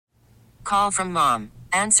Call from mom.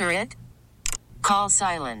 Answer it. Call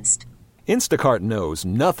silenced. Instacart knows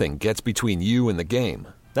nothing gets between you and the game.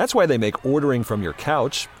 That's why they make ordering from your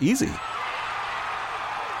couch easy.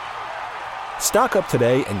 Stock up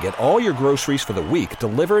today and get all your groceries for the week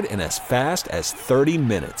delivered in as fast as 30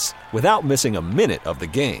 minutes without missing a minute of the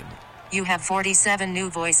game. You have 47 new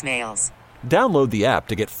voicemails. Download the app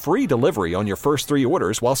to get free delivery on your first 3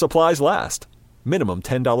 orders while supplies last. Minimum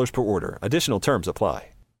 $10 per order. Additional terms apply.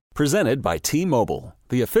 Presented by T-Mobile,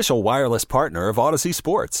 the official wireless partner of Odyssey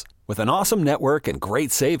Sports. With an awesome network and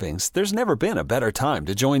great savings, there's never been a better time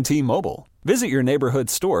to join T-Mobile. Visit your neighborhood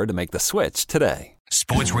store to make the switch today.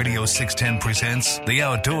 Sports Radio 610 presents The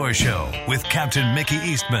Outdoor Show with Captain Mickey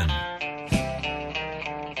Eastman.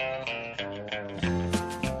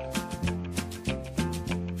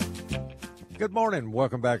 Good morning.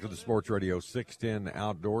 Welcome back to the Sports Radio 610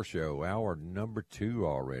 Outdoor Show. Hour number 2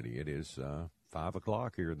 already. It is 5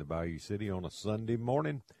 o'clock here in the Bayou City on a Sunday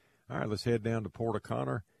morning. All right, let's head down to Port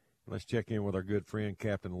O'Connor. Let's check in with our good friend,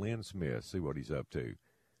 Captain Lynn Smith, see what he's up to.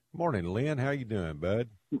 Morning, Lynn. How you doing, bud?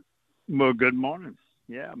 Well, good morning.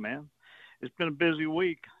 Yeah, man. It's been a busy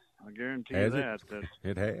week. I guarantee you that.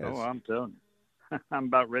 It has. Oh, I'm telling you. I'm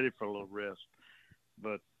about ready for a little rest.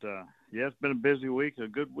 But, yeah, it's been a busy week, a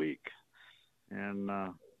good week. And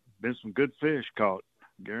been some good fish caught.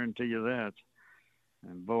 Guarantee you that.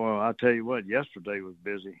 And, boy, I'll tell you what, yesterday was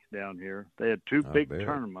busy down here. They had 2 big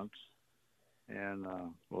tournaments. And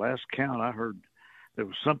last count, I heard there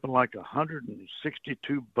was something like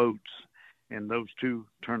 162 boats in those 2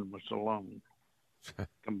 tournaments alone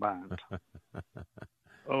combined.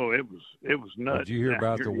 Oh, it was nuts. Did you hear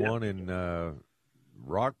about the one in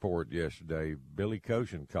Rockport yesterday? Billy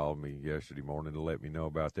Koshin called me yesterday morning to let me know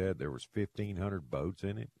about that. There was 1,500 boats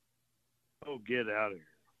in it. Oh, get out of here.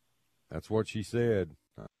 That's what she said.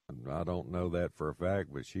 I don't know that for a fact,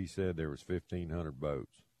 but she said there was 1,500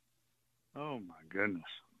 boats. Oh, my goodness.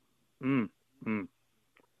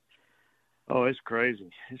 Oh, it's crazy.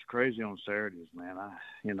 It's crazy on Saturdays, man.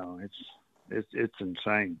 It's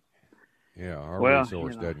insane. Yeah, our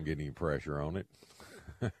resource doesn't get any pressure on it.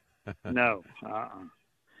 No.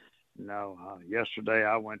 No. Yesterday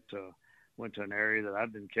I went to an area that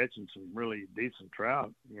I've been catching some really decent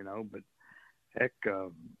trout, but heck,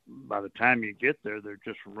 by the time you get there, they're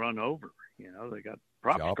just run over. They got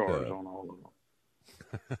prop scars on all of them.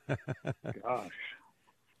 Gosh.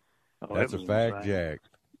 Oh, that's a fact, Jack.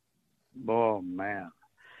 Oh, man.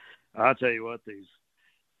 I'll tell you what, these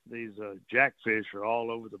jackfish are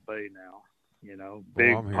all over the bay now.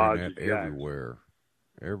 Big I'm pods hearing of that jacks. everywhere.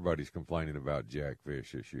 Everybody's complaining about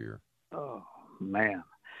jackfish this year. Oh, man.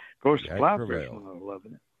 Of course, the fly fishermen are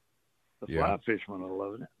loving it. Fly fishermen are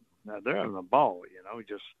loving it. Now, they're having a ball,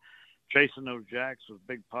 just chasing those jacks with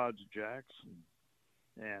big pods of jacks.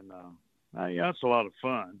 And it's a lot of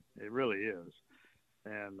fun. It really is.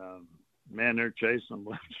 And, man, they're chasing them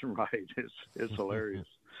left and right. It's hilarious.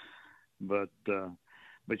 But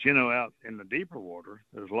out in the deeper water,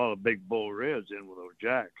 there's a lot of big bull reds in with those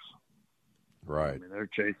jacks. Right. I mean, they're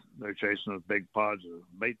chasing those big pods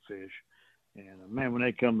of bait fish. And, man, when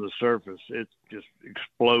they come to the surface, it's just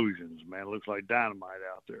explosions, man. It looks like dynamite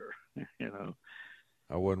out there,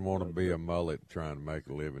 I wouldn't want to be a mullet trying to make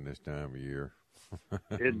a living this time of year.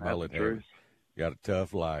 Isn't that the truth? Got a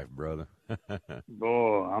tough life, brother.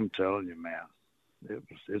 Boy, I'm telling you, man,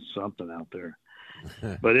 it's something out there.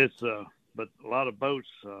 But but a lot of boats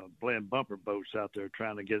playing bumper boats out there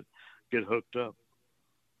trying to get hooked up.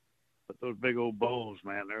 But those big old bulls,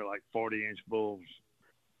 man, they're like 40-inch bulls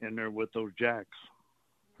in there with those jacks.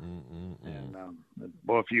 And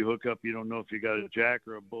boy, if you hook up, you don't know if you got a jack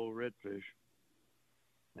or a bull redfish,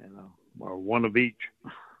 or one of each.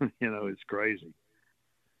 It's crazy.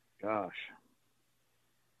 Gosh.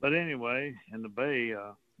 But anyway, in the bay,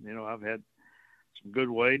 I've had some good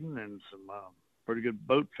wading and some pretty good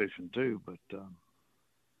boat fishing too. But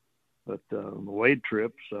the wade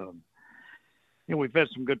trips, we've had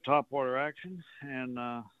some good topwater action and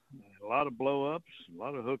a lot of blow-ups, a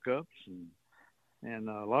lot of hookups, and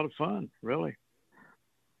a lot of fun. Really,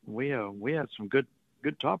 we had some good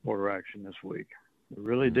topwater action this week. We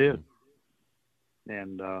really did,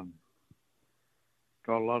 and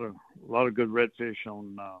caught a lot of good redfish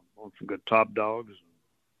on some good top dogs,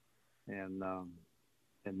 and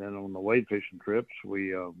then on the wade fishing trips,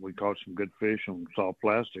 we caught some good fish on soft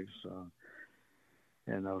plastics,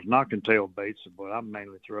 and those knocking tail baits. But I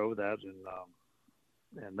mainly throw that,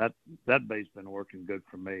 and that bait's been working good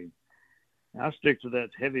for me. I stick to that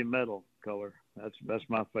heavy metal color. That's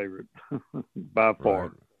my favorite by far.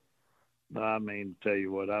 Right. I mean, tell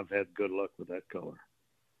you what, I've had good luck with that color.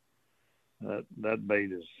 That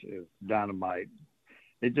bait is dynamite.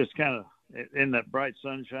 It just kind of, in that bright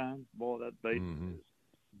sunshine, boy, that bait is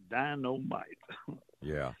dynamite.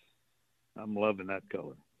 Yeah. I'm loving that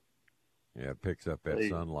color. Yeah, it picks up that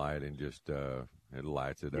sunlight and just it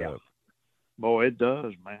lights it up. Boy, it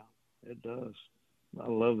does, man. It does. I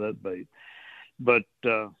love that bait. But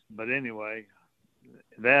anyway,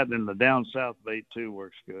 that and the down south bait too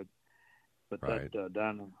works good. But right.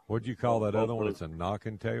 that what'd you call that other one? It's a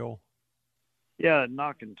knocking tail. Yeah,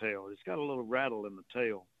 knocking tail. It's got a little rattle in the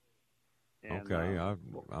tail. And, okay,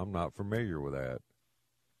 I'm not familiar with that.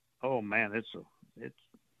 Oh man,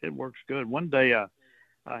 it works good. One day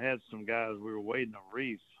I had some guys. We were wading a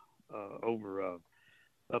reef over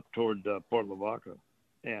up toward Port Lavaca,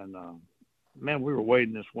 and man, we were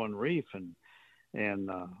wading this one reef, and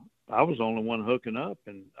I was the only one hooking up,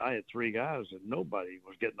 and I had three guys, and nobody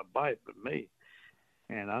was getting a bite but me.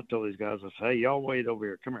 And I told these guys, I said, "Hey, y'all wade over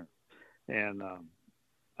here. Come here." And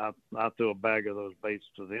I threw a bag of those baits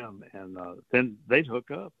to them, and then they'd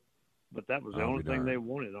hook up. But that was the only thing they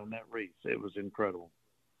wanted on that reef. It was incredible.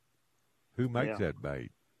 Who makes that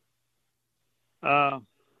bait?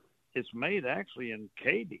 It's made actually in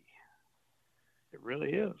Katy. It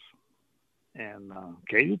really is. And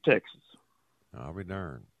Katy, Texas. I'll be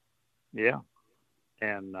darned. Yeah.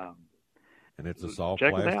 And it's a soft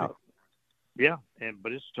check plastic? It out. Yeah,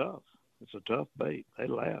 but it's tough. It's a tough bait. They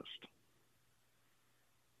last.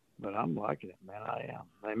 But I'm liking it, man. I am.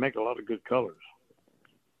 They make a lot of good colors.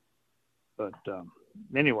 But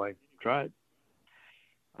anyway, try it.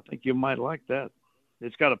 I think you might like that.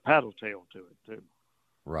 It's got a paddle tail to it, too.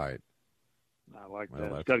 Right. I like well,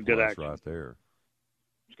 that. It's got a good action. Right there.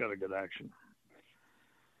 It's got a good action.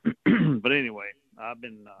 But anyway, I've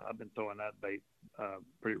been throwing that bait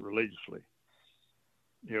pretty religiously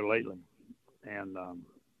here lately. And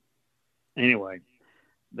anyway,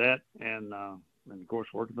 that and of course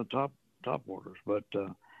working the top waters. But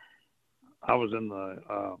I was in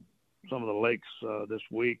the some of the lakes this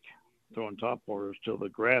week throwing top waters till the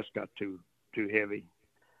grass got too heavy.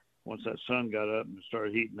 Once that sun got up and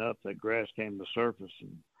started heating up, that grass came to the surface,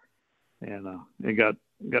 and it got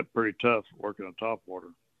pretty tough working on top water.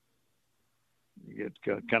 You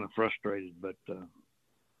get kind of frustrated, but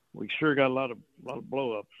we sure got a lot of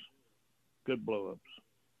blow-ups, good blow-ups,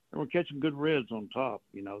 and we're catching good reds on top.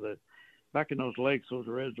 You know that back in those lakes, those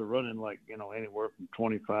reds are running like anywhere from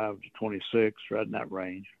 25 to 26, right in that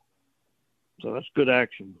range. So that's good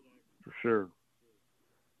action for sure.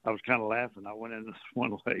 I was kind of laughing. I went in this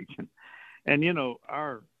one lake, and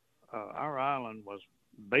our island was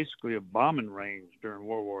basically a bombing range during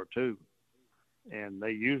World War II, and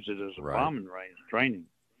they used it as a bombing range training.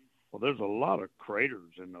 Well, there's a lot of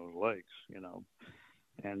craters in those lakes,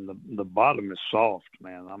 and the bottom is soft,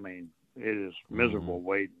 man. I mean, it is miserable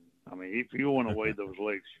wading. I mean, if you want to wade those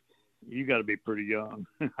lakes, you got to be pretty young.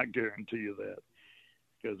 I guarantee you that,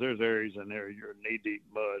 because there's areas in there you're knee-deep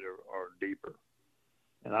mud or deeper.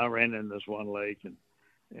 And I ran in this one lake, and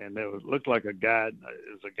it looked like a guide.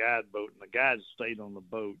 It was a guide boat, and the guide stayed on the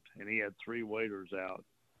boat, and he had three waders out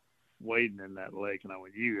wading in that lake. And I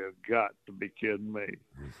went, "You have got to be kidding me!"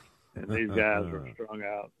 And these guys were strung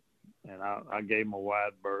out, and I gave them a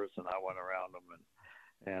wide berth, and I went around them,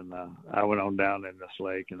 and I went on down in this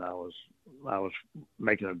lake, and I was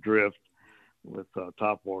making a drift with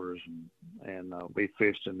top waters, and we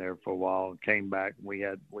fished in there for a while and came back. And we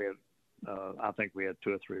had I think we had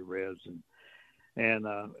 2 or 3 reds, and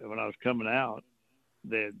when I was coming out,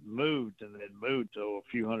 they had moved to a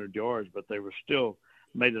few hundred yards, but they were still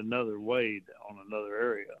made another wade on another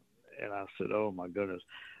area. And I said, "Oh my goodness!"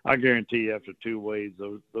 I guarantee you, after 2 wades,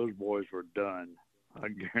 those boys were done. I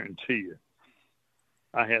guarantee you.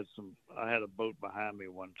 I had a boat behind me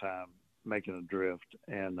one time making a drift,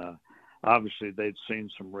 and obviously they'd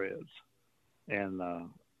seen some reds, and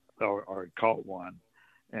or had caught one.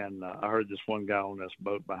 And I heard this one guy on this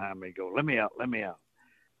boat behind me go, let me out.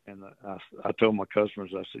 And I told my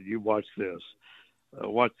customers, I said, "You watch this.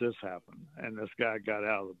 Watch this happen." And this guy got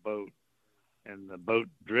out of the boat, and the boat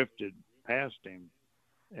drifted past him.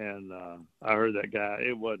 And I heard that guy,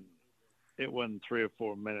 it wasn't 3 or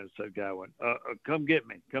 4 minutes, that guy went, come get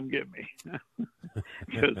me.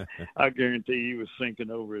 Because I guarantee he was sinking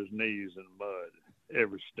over his knees in mud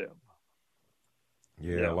every step.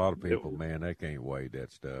 Yeah, a lot of people, man, they can't wade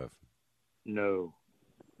that stuff. No.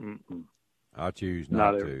 Mm-mm. I choose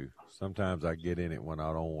not to. Sometimes I get in it when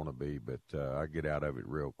I don't want to be, but I get out of it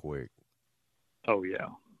real quick. Oh, yeah.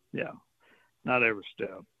 Yeah. Not every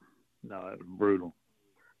step. No, it was brutal.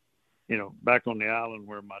 Back on the island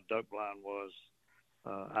where my duck blind was,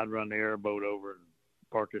 I'd run the airboat over and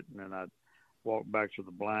park it, and then walked back to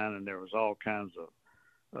the blind, and there was all kinds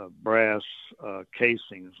of brass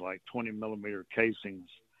casings, like 20-millimeter casings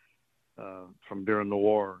from during the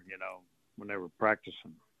war, when they were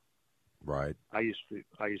practicing. Right. I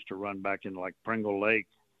used to run back in like Pringle Lake,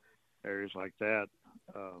 areas like that,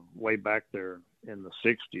 way back there in the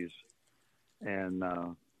 60s, and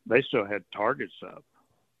they still had targets up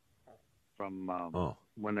from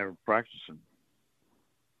when they were practicing,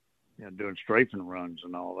 doing strafing runs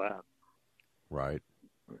and all that. Right.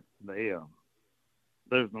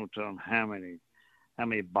 There's no telling how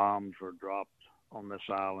many bombs were dropped on this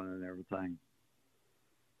island and everything.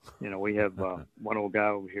 We have one old guy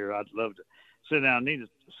over here. I'd love to sit down. I need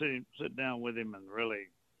to sit down with him and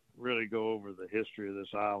really go over the history of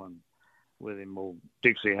this island with him. Old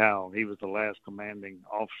Dixie Howell. He was the last commanding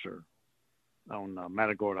officer on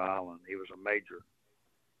Matagorda Island. He was a major.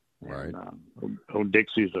 Right. And, old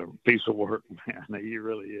Dixie's a piece of work, man. He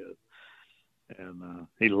really is. And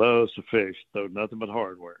he loves to fish, though nothing but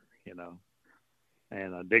hardware,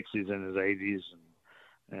 And Dixie's in his 80s,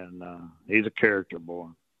 and he's a character boy.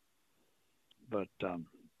 But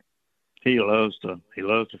he loves to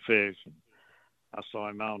fish. And I saw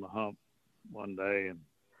him out on the hump one day, and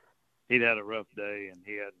he'd had a rough day, and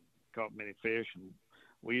he hadn't caught many fish. And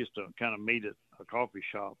we used to kind of meet at a coffee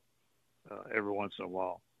shop every once in a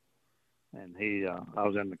while. And I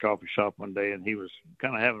was in the coffee shop one day, and he was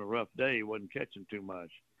kind of having a rough day. He wasn't catching too much.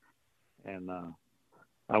 And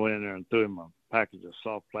I went in there and threw him a package of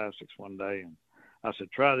soft plastics one day, and I said,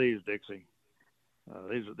 "Try these, Dixie.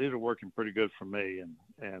 These are working pretty good for me."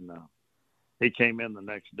 And he came in the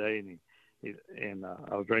next day, and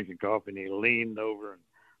I was drinking coffee, and he leaned over and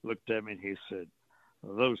looked at me, and he said,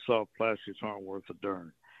 "Those soft plastics aren't worth a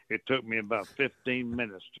darn. It took me about 15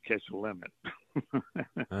 minutes to catch a limit."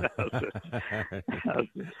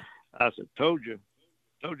 I said, told you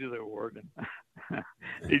they were working.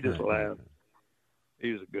 He just laughed.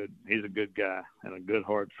 He's a good guy and a good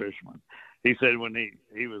hard fisherman. He said when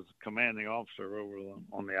he was commanding officer over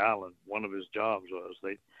on the island, one of his jobs was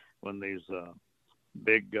when these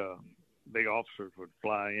big officers would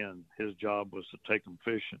fly in, his job was to take them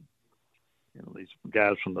fishing. These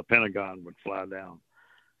guys from the Pentagon would fly down.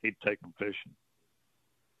 He'd take them fishing.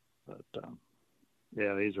 But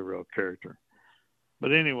yeah, he's a real character.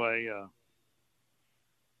 But anyway,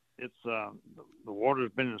 it's the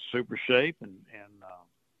water's been in super shape, and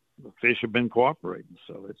the fish have been cooperating,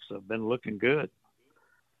 so it's been looking good.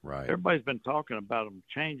 Right. Everybody's been talking about them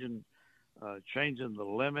changing the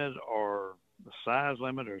limit or the size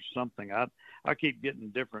limit or something. I keep getting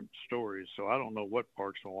different stories, so I don't know what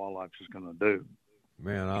Parks and Wildlife is going to do.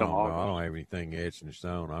 Man, I don't know. I don't have anything etched in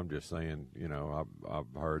stone. I'm just saying,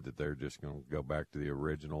 I've heard that they're just going to go back to the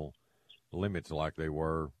original limits like they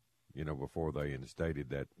were, before they instated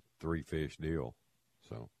that 3-fish deal.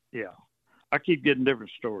 So yeah, I keep getting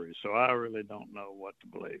different stories, so I really don't know what to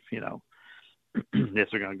believe. If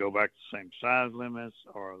they're going to go back to the same size limits,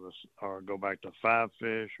 or go back to 5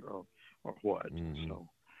 fish, or what. Mm-hmm. So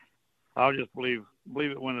I'll just believe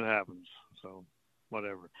it when it happens. So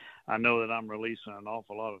whatever. I know that I'm releasing an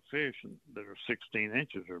awful lot of fish that are 16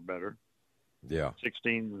 inches or better. Yeah.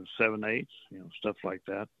 16 7/8, stuff like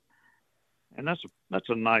that. And that's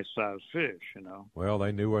a nice sized fish, Well,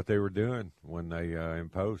 they knew what they were doing when they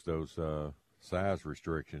imposed those size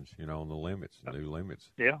restrictions, on the limits, new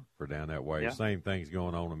limits. Yeah. For down that way. Yeah. Same thing's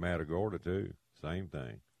going on in Matagorda too. Same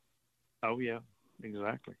thing. Oh yeah,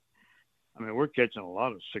 exactly. I mean, we're catching a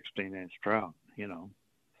lot of 16-inch trout,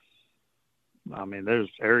 I mean,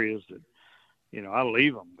 there's areas that, I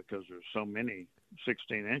leave them because there's so many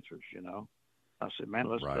 16 inchers, I said, man,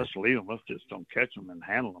 let's leave them. Let's just don't catch them and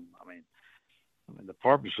handle them. I mean, the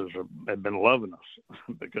porpoises have been loving us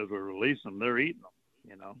because we release them. They're eating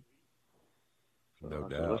them, So no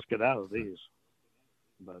doubt. Said, let's get out of these.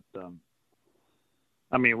 But,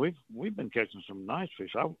 I mean, we've been catching some nice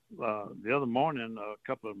fish. The other morning, a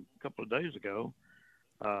couple of days ago,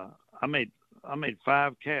 I made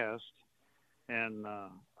 5 casts, and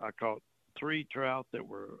I caught 3 trout that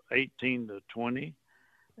were 18 to 20,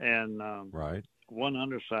 and one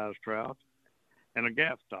undersized trout, and a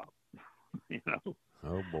gaff top.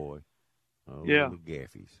 Oh boy. Oh yeah. The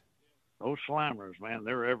gaffies. Those slimers, man,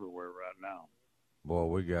 they're everywhere right now. Boy,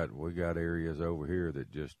 we got areas over here that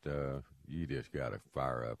just you just got to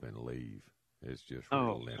fire up and leave. It's just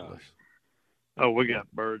relentless. Gosh. Oh, we got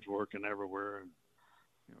birds working everywhere, and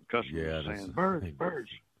customers saying birds.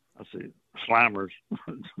 I see slimers.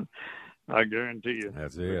 I guarantee you,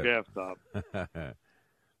 that's it. The gaff top.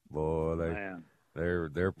 Boy,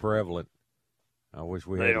 they're prevalent. I wish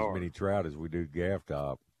we had as many trout as we do gaff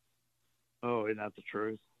top. Oh, isn't that the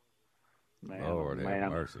truth? Man, Lord have man.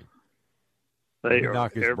 mercy. They Let me are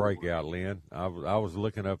knock this everywhere. break out, Lynn. I was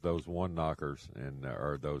looking up those one knockers and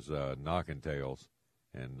or those knocking tails,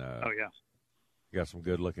 and Oh, yeah. got some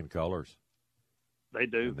good looking colors. They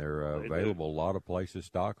do. And they're They available. A lot of places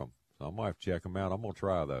stock them, so I might have to check them out. I'm gonna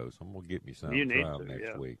try those. I'm gonna get me some. You need try them to, next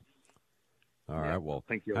yeah. week. All Yeah, right. Well, I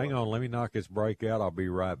think you'll hang like on. Let me knock this break out. I'll be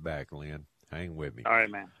right back, Lynn. Hang with me. All right,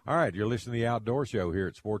 man. All right, you're listening to the Outdoor Show here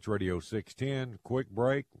at Sports Radio 610. Quick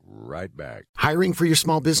break, right back. Hiring for your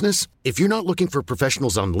small business? If you're not looking for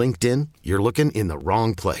professionals on LinkedIn, you're looking in the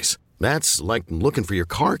wrong place. That's like looking for your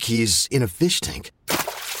car keys in a fish tank.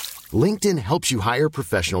 LinkedIn helps you hire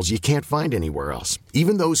professionals you can't find anywhere else,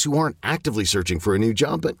 even those who aren't actively searching for a new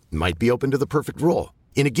job but might be open to the perfect role.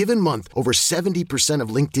 In a given month, over 70% of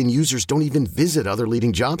LinkedIn users don't even visit other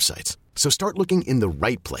leading job sites. So start looking in the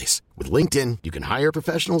right place. With LinkedIn, you can hire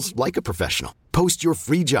professionals like a professional. Post your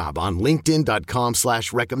free job on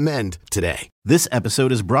linkedin.com/recommend today. This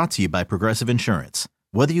episode is brought to you by Progressive Insurance.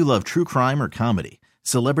 Whether you love true crime or comedy,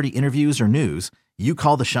 celebrity interviews or news, you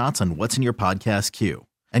call the shots on what's in your podcast queue.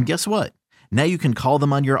 And guess what? Now you can call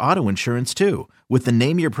them on your auto insurance too with the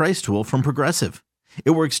Name Your Price tool from Progressive.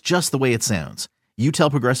 It works just the way it sounds. You tell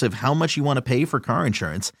Progressive how much you want to pay for car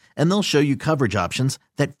insurance, and they'll show you coverage options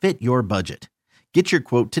that fit your budget. Get your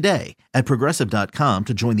quote today at Progressive.com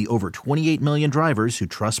to join the over 28 million drivers who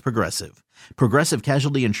trust Progressive. Progressive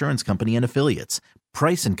Casualty Insurance Company and Affiliates.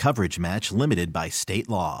 Price and coverage match limited by state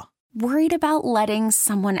law. Worried about letting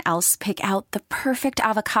someone else pick out the perfect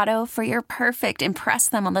avocado for your perfect impress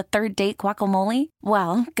them on the third date guacamole?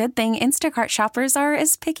 Well, good thing Instacart shoppers are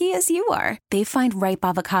as picky as you are. They find ripe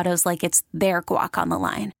avocados like it's their guac on the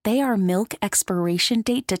line. They are milk expiration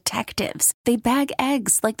date detectives. They bag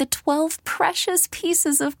eggs like the 12 precious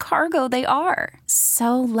pieces of cargo they are.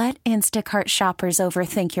 So let Instacart shoppers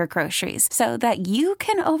overthink your groceries so that you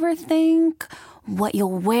can overthink what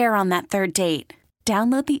you'll wear on that third date.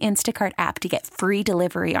 Download the Instacart app to get free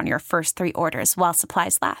delivery on your first 3 orders while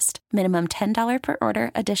supplies last. Minimum $10 per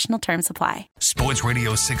order. Additional terms apply. Sports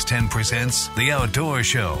Radio 610 presents The Outdoor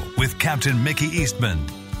Show with Captain Mickey Eastman.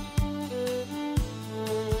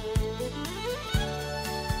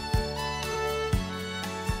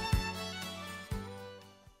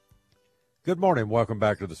 Good morning. Welcome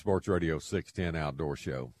back to the Sports Radio 610 Outdoor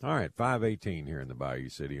Show. All right, 5:18 here in the Bayou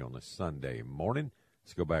City on a Sunday morning.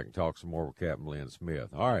 Let's go back and talk some more with Captain Lynn Smith.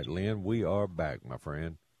 All right, Lynn, we are back, my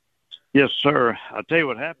friend. Yes, sir. I'll tell you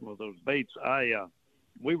what happened with those baits.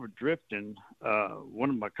 We were drifting. One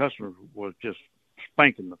of my customers was just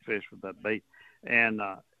spanking the fish with that bait. And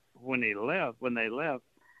when they left, one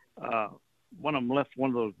of them left one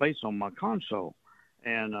of those baits on my console.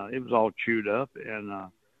 And it was all chewed up. And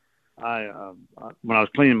when I was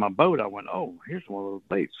cleaning my boat, I went, oh, here's one of those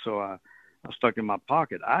baits. So I stuck it in my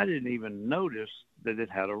pocket. I didn't even notice that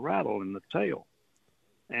it had a rattle in the tail.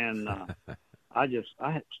 And I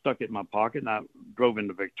stuck it in my pocket, and I drove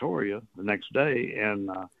into Victoria the next day,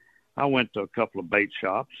 and I went to a couple of bait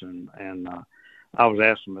shops, and I was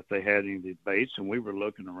asking them if they had any of these baits, and we were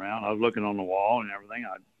looking around. I was looking on the wall and everything.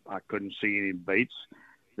 I couldn't see any baits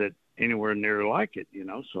that anywhere near like it,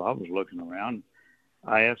 so I was looking around.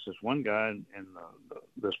 I asked this one guy in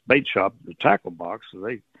this bait shop, the Tackle Box, so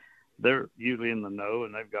they're usually in the know,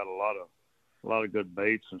 and they've got a lot of good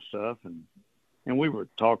baits and stuff. And we were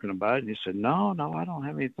talking about it, and he said, no, I don't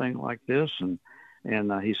have anything like this. And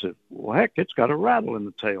he said, well, heck, it's got a rattle in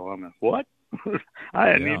the tail. I mean, what?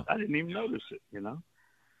 I didn't even notice it, And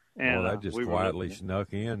that just quietly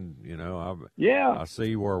snuck in, Yeah. I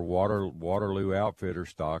see where Waterloo Outfitter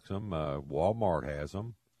stocks them. Walmart has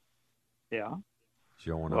them. Yeah.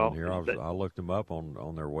 Showing on here. I looked them up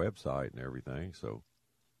on their website and everything, so.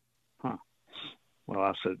 Huh. Well,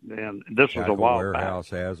 I said, and this was a while back. Warehouse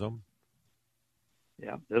has them.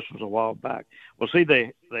 Yeah, this was a while back. Well, see,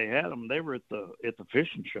 they had them. They were at the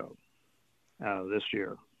fishing show this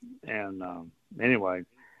year, and anyway,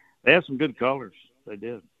 they had some good colors. They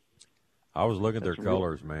did. I was looking at their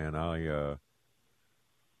colors, man.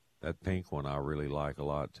 That pink one I really like a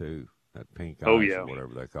lot too. That pink ice, or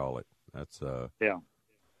whatever they call it. That's that'd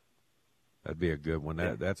be a good one.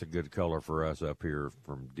 That's a good color for us up here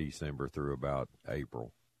from December through about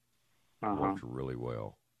April. Works really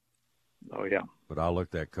well. Oh, yeah. But I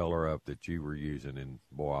looked that color up that you were using, and,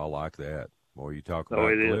 boy, I like that. Boy, you talk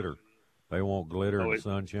about glitter. They want glitter in the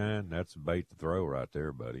sunshine. That's a bait to throw right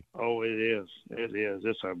there, buddy. Oh, it is. It is.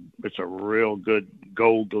 It's a real good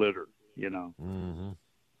gold glitter, Mm-hmm.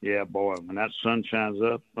 Yeah, boy, when that sun shines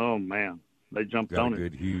up, oh, man, they jumped on it. Got a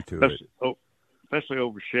good hue to it. Especially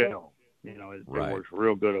over shell. It works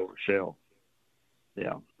real good over shell.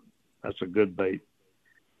 Yeah, that's a good bait.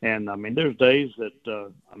 And I mean, there's days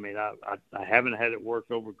that I haven't had it work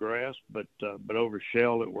over grass, but over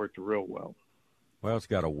shell it worked real well. Well, it's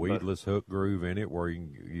got a weedless hook groove in it where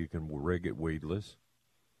you can rig it weedless.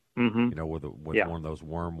 Mm-hmm. You know, with one of those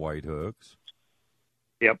worm weight hooks.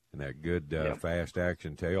 Yep. And that good fast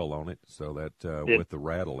action tail on it, so that with the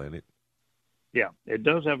rattle in it. Yeah, it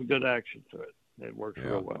does have a good action to it. It works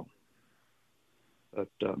real well.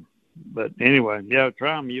 But anyway,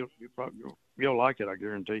 try them. You'll like it, I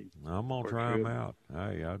guarantee. I'm gonna try them out.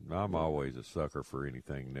 I'm always a sucker for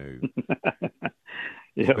anything new,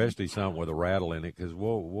 especially something with a rattle in it, because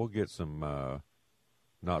we'll get some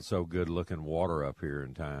not so good looking water up here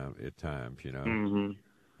at times, you know. Mm-hmm.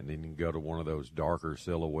 And then you can go to one of those darker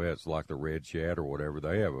silhouettes like the red shad or whatever.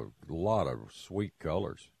 They have a lot of sweet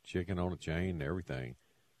colors, chicken on a chain and everything.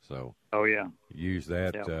 So use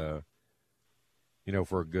that,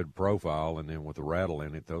 for a good profile, and then with the rattle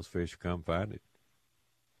in it, those fish come find it.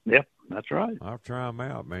 Yep, that's right. I'll try them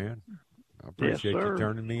out, man. I appreciate you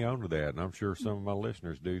turning me on to that, and I'm sure some of my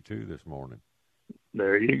listeners do too this morning.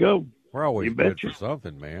 There you go. We're always good for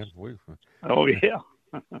something, man. Oh, yeah.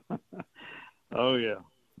 Oh, yeah,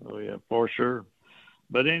 for sure.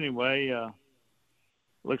 But anyway,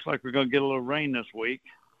 looks like we're going to get a little rain this week.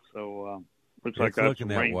 So looks like it's looking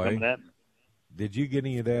some rain coming at me. Did you get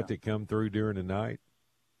any of that come through during the night?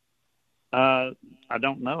 I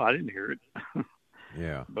don't know. I didn't hear it.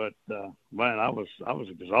 Yeah. But man, I was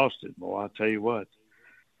exhausted, boy. I tell you what,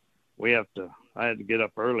 I had to get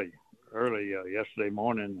up early yesterday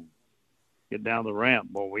morning and get down the ramp.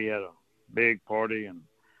 Boy, we had a big party, and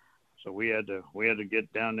so we had to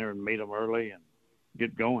get down there and meet them early and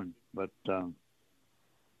get going. But so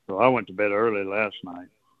I went to bed early last night,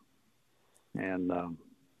 and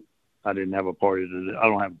I didn't have a party today. I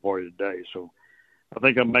don't have a party today, so I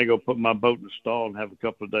think I may go put my boat in the stall and have a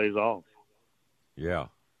couple of days off. Yeah,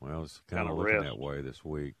 well, it's kind of looking that way this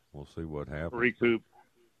week. We'll see what happens. Recoup.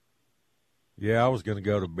 Yeah, I was going to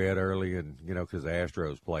go to bed early, and because the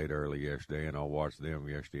Astros played early yesterday, and I watched them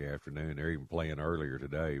yesterday afternoon. They're even playing earlier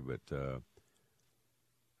today, but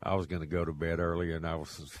I was going to go to bed early, and I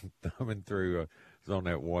was thumbing through. It's on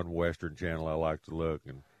that one Western channel I like to look,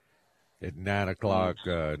 and at 9 o'clock,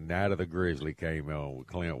 Night of the Grizzly came on with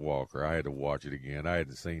Clint Walker. I had to watch it again. I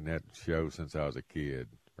hadn't seen that show since I was a kid,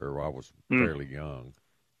 or I was fairly young.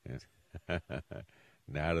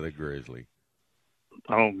 Night of the Grizzly.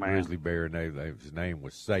 Oh, man. Grizzly bear, his name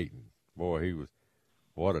was Satan. Boy,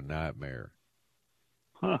 what a nightmare.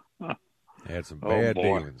 Had some bad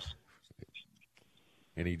dealings.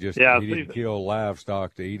 And he didn't kill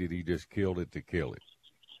livestock to eat it. He just killed it to kill it.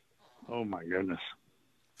 Oh, my goodness.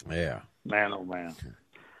 Yeah. Man, oh, man.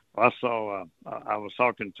 I was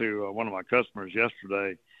talking to one of my customers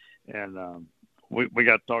yesterday, and we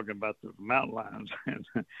got talking about the mountain lions and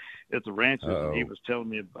at the ranches. And he was telling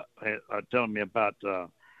me about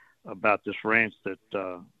this ranch that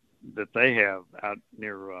they have out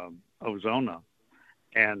near Ozona,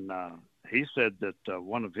 and he said that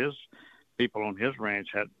one of his people on his ranch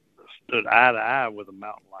had stood eye to eye with a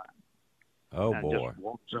mountain lion. Oh, and boy! Just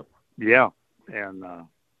walked up. Yeah, and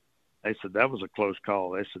they said that was a close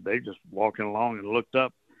call. They said they just walking along and looked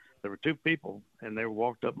up. There were two people, and they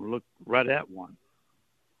walked up and looked right at one.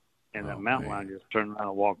 And that mountain lion just turned around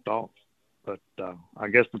and walked off. But I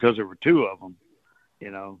guess because there were two of them,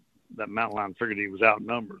 that mountain lion figured he was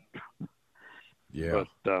outnumbered. Yeah.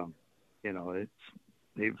 But, it was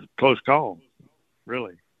a close call,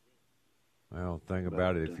 really. Well, the thing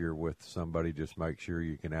about it, if you're with somebody, just make sure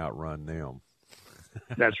you can outrun them.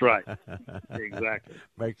 That's right. Exactly.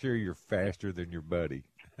 Make sure you're faster than your buddy.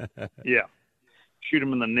 Yeah. Shoot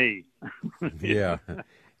him in the knee. Yeah.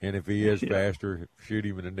 And if he is faster, shoot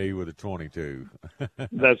him in the knee with a .22.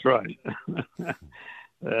 That's right.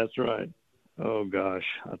 That's right. Oh, gosh,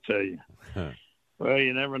 I tell you. Well,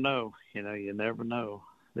 you never know. You never know.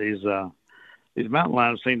 These mountain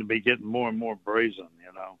lions seem to be getting more and more brazen,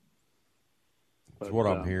 That's what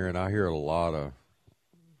I'm hearing. I hear a lot of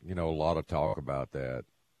talk about that.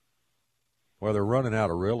 Well, they're running out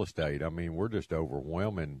of real estate. I mean, we're just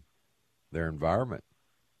overwhelming their environment.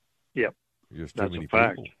 Yep. Just too many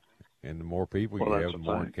people. And the more people you have, the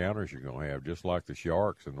more encounters you're going to have, just like the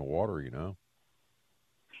sharks in the water,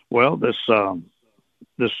 Well, this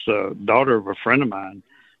daughter of a friend of mine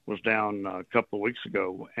was down a couple of weeks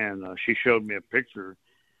ago, and she showed me a picture.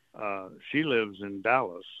 She lives in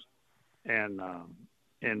Dallas, and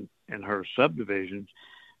in her subdivision,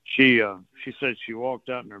 she said she walked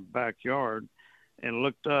out in her backyard and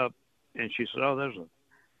looked up, and she said, "Oh, there's a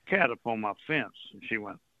cat up on my fence." And she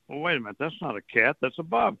went, "Well, wait a minute, that's not a cat, that's a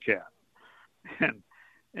bobcat." And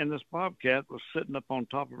and this bobcat was sitting up on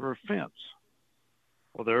top of her fence.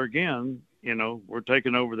 Well, there again, we're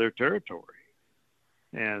taking over their territory.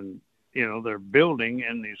 And, they're building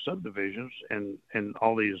in these subdivisions and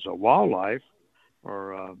all these wildlife,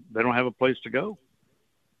 or they don't have a place to go.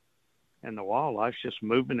 And the wildlife's just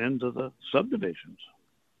moving into the subdivisions.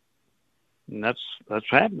 And that's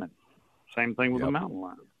happening. Same thing with the mountain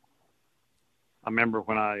lion. I remember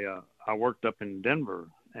when I worked up in Denver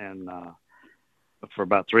and for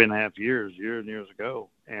about 3.5 years and years ago.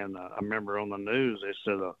 And I remember on the news, they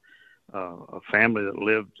said a family that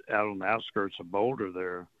lived out on the outskirts of Boulder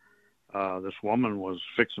there, this woman was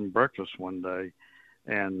fixing breakfast one day,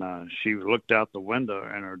 and she looked out the window,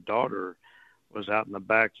 and her daughter was out in the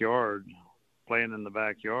backyard, playing in the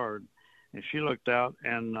backyard, and she looked out,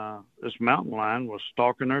 and this mountain lion was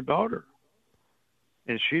stalking her daughter.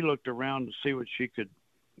 And she looked around to see what she could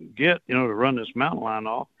get, to run this mountain lion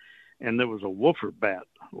off, and there was a woofer bat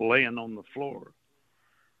laying on the floor.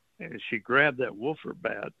 And she grabbed that woofer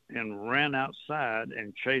bat and ran outside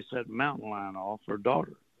and chased that mountain lion off, her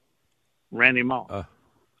daughter. Ran him off.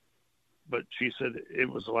 But she said it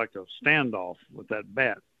was like a standoff with that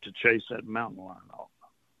bat to chase that mountain lion off.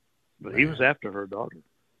 But he was after her daughter.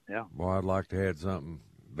 Yeah. Well, I'd like to have something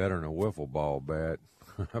better than a wiffle ball bat,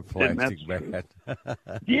 a plastic bat.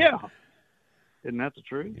 Yeah. Isn't that the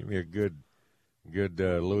truth? Give me a good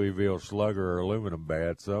Louisville Slugger or aluminum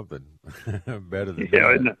bat, something better than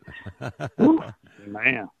that. Isn't it?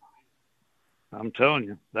 Man, I'm telling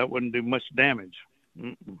you, that wouldn't do much damage.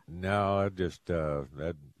 Mm-mm. No, it just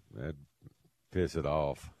that'd piss it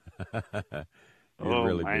off. You'd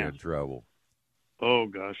really be in trouble. Oh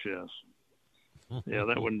gosh, yes. Yeah,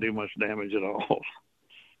 that wouldn't do much damage at all.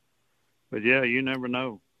 But yeah, you never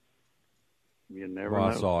know. You never know.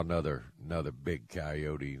 I saw another big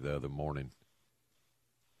coyote the other morning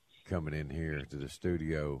coming in here to the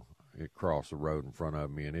studio. It crossed the road in front of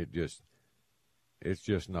me, and it's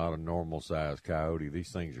just not a normal sized coyote.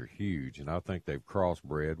 These things are huge, and I think they've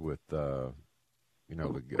crossbred with the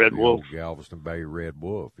red wolf, old Galveston Bay red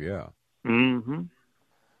wolf. Yeah. Mm-hmm.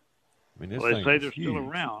 I mean, this they say they're huge. still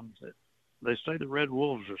around. They say the red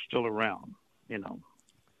wolves are still around.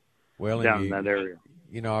 Well, down in that area.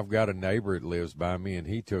 I've got a neighbor that lives by me, and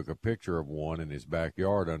he took a picture of one in his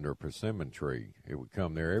backyard under a persimmon tree. It would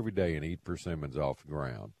come there every day and eat persimmons off the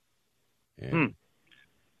ground. And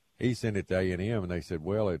he sent it to A&M, and they said,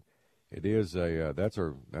 well, it is that's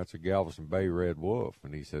a Galveston Bay red wolf.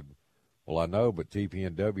 And he said, well, I know, but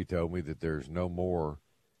TPNW told me that there's no more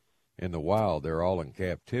in the wild. They're all in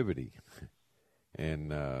captivity.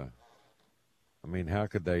 And, I mean, how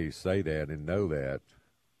could they say that and know that?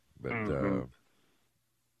 But,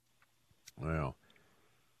 well,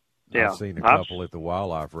 I've seen a couple at the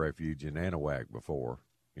wildlife refuge in Anahuac before,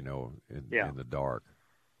 in the dark,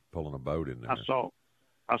 pulling a boat in there.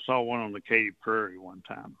 I saw one on the Katy Prairie one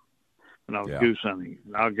time when I was goose hunting.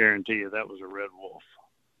 And I'll guarantee you that was a red wolf.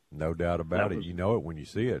 No doubt about it. You know it when you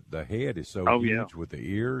see it. The head is so huge with the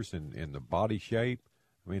ears and the body shape.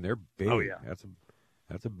 I mean, they're big. Oh, yeah. That's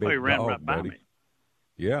a big dog, he ran right buddy. by me.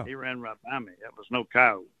 Yeah. He ran right by me. That was no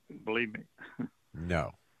coyote, believe me.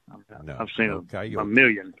 No. I've seen a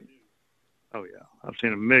million. Oh, yeah. I've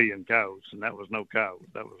seen a million coyotes, and that was no coyote.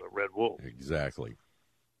 That was a red wolf. Exactly.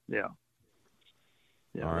 Yeah.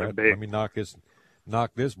 All right. Let me knock this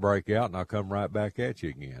break out, and I'll come right back at you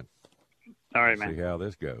again. All right, man. See how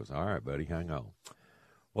this goes. All right, buddy. Hang on.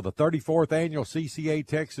 Well, the 34th annual CCA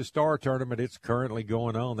Texas Star Tournament, it's currently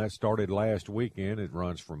going on. That started last weekend. It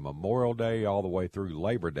runs from Memorial Day all the way through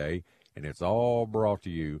Labor Day, and it's all brought to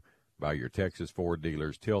you by your Texas Ford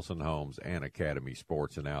dealers, Tilson Homes, and Academy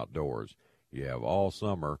Sports and Outdoors. You have all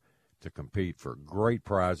summer to compete for great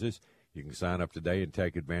prizes. You can sign up today and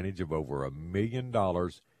take advantage of over $1 million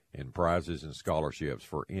in prizes and scholarships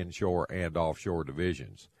for inshore and offshore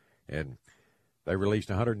divisions. And they released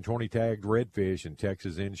 120 tagged redfish in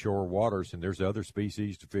Texas inshore waters, and there's other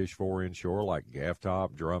species to fish for inshore like gaff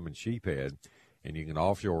top, drum, and sheephead. And you can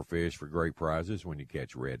offshore fish for great prizes when you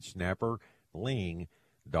catch red snapper, ling,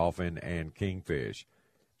 dolphin, and kingfish.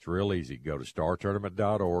 It's real easy. Go to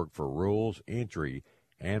startournament.org for rules, entry,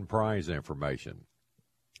 and prize information.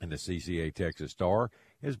 And the CCA Texas Star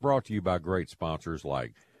is brought to you by great sponsors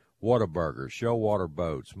like Whataburger, Showwater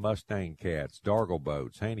Boats, Mustang Cats, Dargle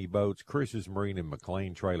Boats, Haney Boats, Chris's Marine, and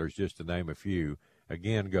McLean Trailers, just to name a few.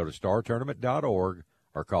 Again, go to startournament.org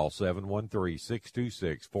or call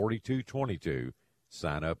 713-626-4222.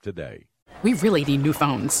 Sign up today. We really need new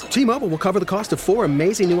phones. T-Mobile will cover the cost of 4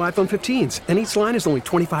 amazing new iPhone 15s, and each line is only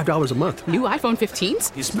 $25 a month. New iPhone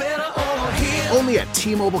 15s? It's better over here. Only at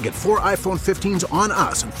T-Mobile, get 4 iPhone 15s on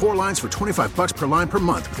us and 4 lines for $25 per line per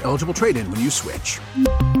month with eligible trade-in when you switch.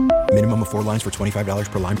 Minimum of 4 lines for $25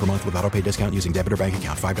 per line per month with autopay discount using debit or bank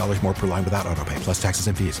account. $5 more per line without autopay, plus taxes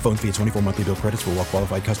and fees. Phone fee at 24 monthly bill credits for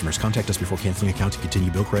well-qualified customers. Contact us before canceling account to continue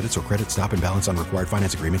bill credits or credit stop and balance on required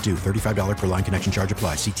finance agreement due. $35 per line connection charge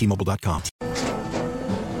applies. See T-Mobile.com.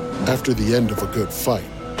 After the end of a good fight,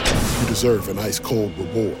 you deserve an ice-cold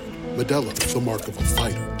reward. Modelo is the mark of a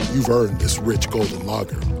fighter. You've earned this rich golden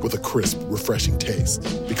lager with a crisp, refreshing taste.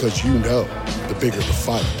 Because you know, the bigger the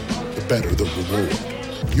fight, the better the reward.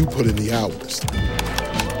 You put in the hours,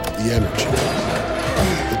 the energy,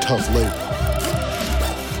 the tough labor.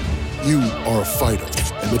 You are a fighter,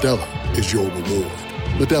 and Modelo is your reward.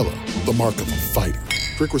 Modelo, the mark of a fighter.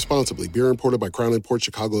 Drink responsibly. Beer imported by Crown Imports,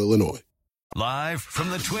 Chicago, Illinois. Live from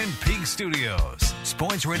the Twin Peaks Studios,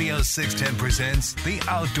 Sports Radio 610 presents The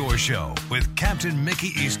Outdoor Show with Captain Mickey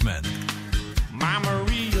Eastman. My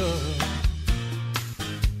Maria,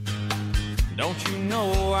 don't you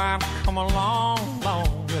know I've come a long,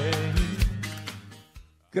 long way.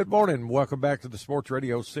 Good morning. Welcome back to the Sports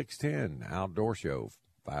Radio 610 Outdoor Show,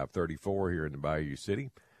 534 here in the Bayou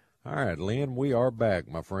City. All right, Lynn, we are back,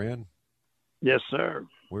 my friend. Yes, sir.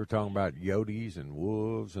 We were talking about yotes and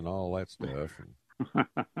wolves and all that stuff.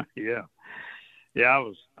 Yeah.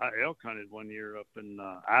 I elk hunted one year up in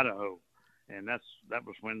Idaho, and that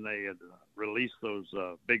was when they had released those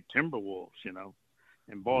big timber wolves, you know.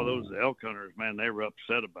 And boy, those elk hunters, man, they were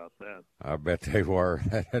upset about that. I bet they were.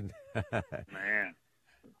 Man,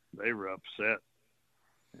 they were upset.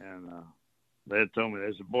 And they had told me,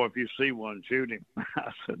 they said, boy, if you see one, shoot him.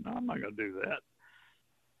 I said, no, I'm not going to do that.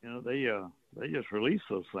 You know, they just released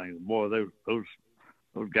those things. Boy,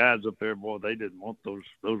 those guys up there, boy, they didn't want those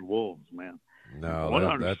wolves, man.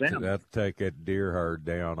 No, that'd take that deer herd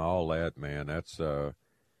down, all that, man. That's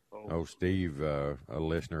Steve, a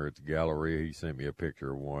listener at the Galleria, he sent me a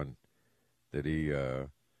picture of one that he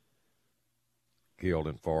killed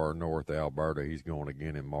in far north Alberta. He's going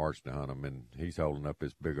again in March to hunt them, and he's holding up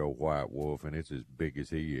this big old white wolf, and it's as big as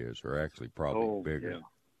he is, or actually probably bigger.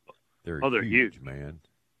 Yeah. They're huge, man.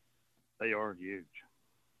 They are huge.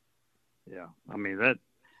 Yeah, I mean, to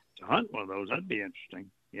hunt one of those, that'd be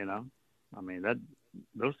interesting, you know. I mean,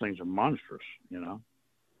 those things are monstrous, you know.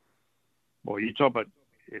 Boy, you talk about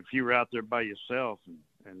if you were out there by yourself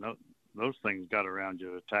and those things got around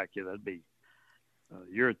you to attack you, that'd be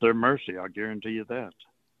you're at their mercy. I'll guarantee you that.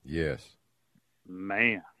 Yes.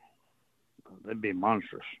 Man, they'd be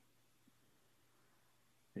monstrous.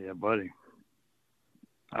 Yeah, buddy.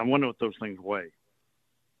 I wonder what those things weigh.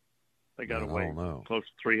 They got to weigh close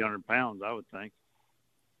to 300 pounds, I would think.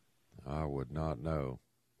 I would not know.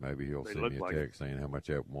 Maybe he'll send me a text saying how much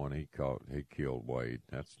that one he killed weighed.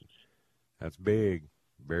 That's big,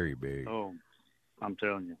 very big. Oh, I'm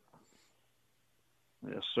telling you.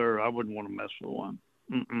 Yes, sir. I wouldn't want to mess with one.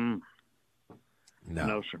 Mm-mm.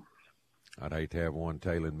 No, sir. I'd hate to have one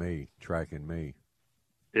tailing me, tracking me.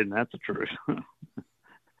 Isn't that the truth?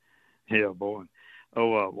 Yeah, boy.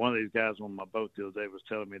 Oh, one of these guys on my boat the other day was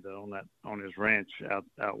telling me that on his ranch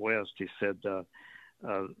out west, he said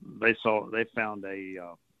they found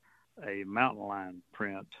a mountain lion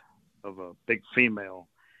print of a big female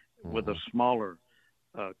with a smaller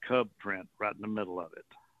cub print right in the middle of it.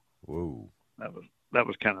 Whoa. That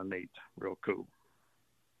was kind of neat, real cool.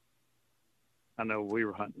 I know we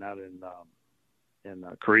were hunting out in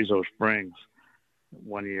Carrizo Springs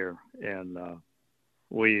one year, and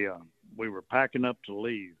we were packing up to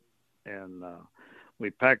leave, and we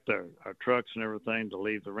packed our trucks and everything to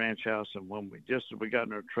leave the ranch house. And when we got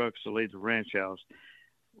in our trucks to leave the ranch house,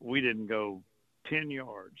 we didn't go 10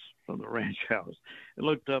 yards from the ranch house. I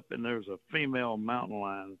looked up, and there was a female mountain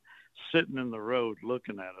lion sitting in the road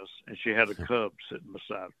looking at us, and she had a cub sitting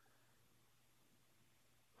beside her.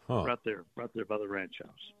 Huh. Right there by the ranch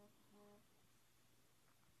house.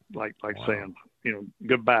 Like wow. saying,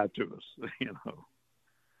 goodbye to us,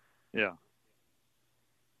 Yeah.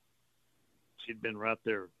 She'd been right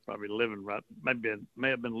there, probably living may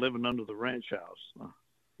have been living under the ranch house.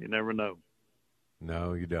 You never know.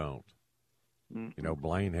 No, you don't. Mm-hmm.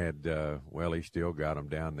 Blaine had, he still got them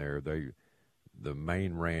down there. The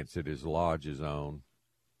main ranch that his lodge is on,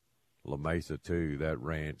 La Mesa too, that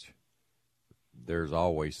ranch, there's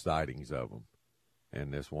always sightings of them.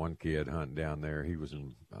 And this one kid hunting down there, he was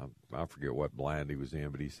in, I forget what blind he was in,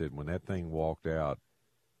 but he said when that thing walked out,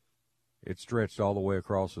 it stretched all the way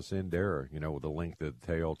across the Sendera, with the length of the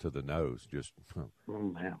tail to the nose. Just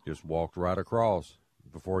walked right across.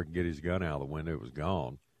 before he could get his gun out of the window, it was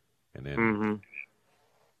gone. And then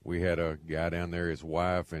we had a guy down there, his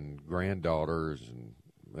wife and granddaughters, and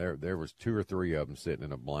there was 2 or 3 of them sitting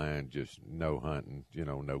in a blind, just no hunting,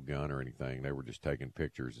 no gun or anything. They were just taking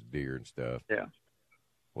pictures of deer and stuff. Yeah.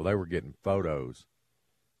 Well, they were getting photos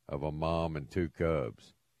of a mom and 2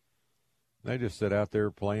 cubs. They just sat out there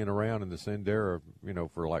playing around in the Sendera,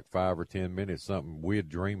 for like 5 or 10 minutes, something we'd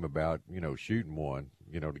dream about, shooting one,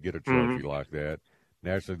 to get a trophy like that.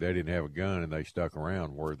 Naturally, they didn't have a gun, and they stuck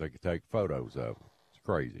around where they could take photos of them. It's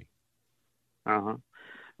crazy. Uh-huh.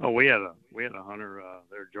 Oh, we had a hunter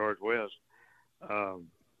there, George West.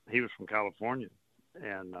 He was from California,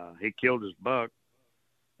 and he killed his buck,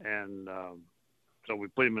 and so we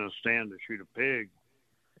put him in a stand to shoot a pig,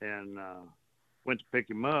 and went to pick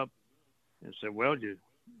him up, and said, "Well, did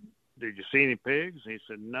you see any pigs?" And he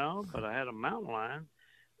said, "No, but I had a mountain lion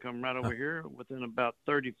come right over here within about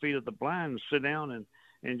 30 feet of the blind and sit down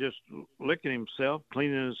and just licking himself,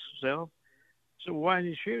 cleaning himself." So why did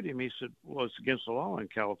you shoot him? He said, "Well, it's against the law in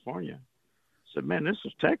California." I said, "Man, this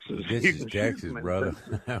is Texas. This is Texas, brother."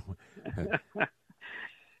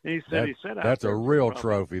 He said, that's a real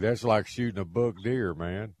trophy. That's like shooting a buck deer,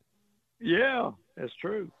 man. Yeah, that's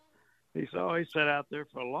true. He sat out there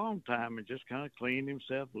for a long time and just kind of cleaned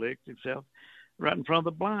himself, licked himself right in front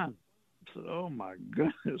of the blind. I said, "Oh my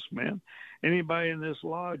goodness, man. Anybody in this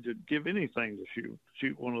lodge would give anything to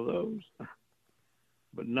shoot one of those."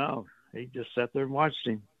 But no, he just sat there and watched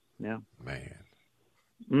him. Yeah.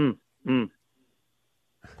 Man.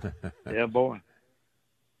 Yeah, boy.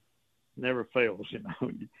 Never fails,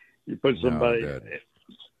 You put somebody,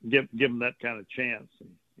 give them that kind of chance,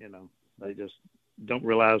 and, they just don't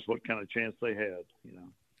realize what kind of chance they had,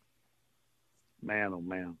 Man, oh,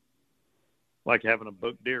 man. Like having a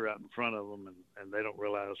buck deer out in front of them, and they don't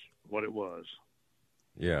realize what it was.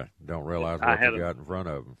 Yeah, don't realize what they got in front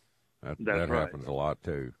of them. That happens a lot,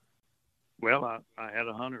 too. Well, I had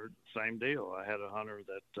a hunter, same deal. I had a hunter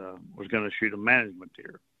that was going to shoot a management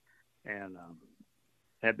deer, and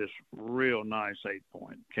had this real nice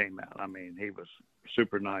 8-point came out. I mean, he was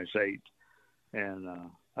super nice 8. And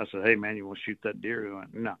I said, "Hey, man, you want to shoot that deer?" He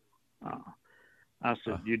went, "No." I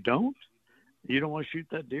said, "You don't? You don't want to shoot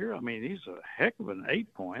that deer? I mean, he's a heck of an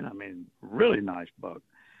 8-point. I mean, really nice buck.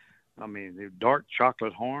 I mean, dark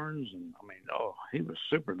chocolate horns, and I mean, he was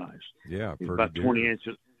super nice. Yeah, he's pretty about 20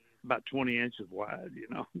 inches. About 20 inches wide,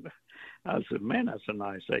 I said, "Man, that's a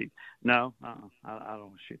nice 8. No, I don't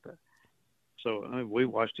want to shoot that." So we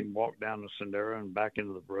watched him walk down the Sendera and back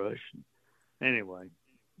into the brush. Anyway,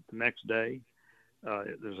 the next day,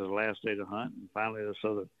 it was the last day to hunt, and finally this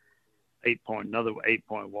other 8-point, another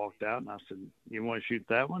 8-point walked out, and I said, "You want to shoot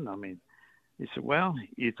that one?" I mean, he said, "Well,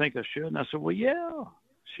 you think I should?" And I said, "Well, yeah,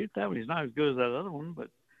 shoot that one. He's not as good as that other one,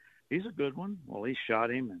 but he's a good one." Well, he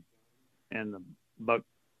shot him, and the buck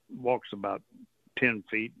walks about 10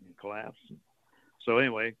 feet and collapsed. So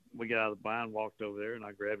anyway, we got out of the blind, walked over there, and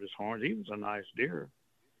I grabbed his horns. He was a nice deer.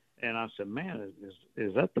 And I said, "Man,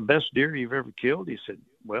 is that the best deer you've ever killed?" He said,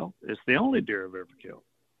 "Well, it's the only deer I've ever killed."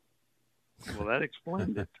 Well, that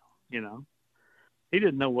explained it, He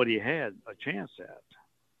didn't know what he had a chance at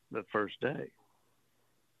the first day.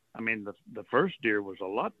 I mean, the first deer was a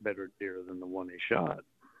lot better deer than the one he shot.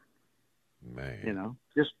 Man.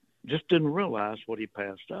 Just didn't realize what he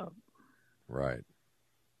passed up. Right.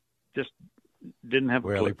 Just didn't have a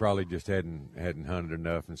clue. Well, he probably just hadn't hunted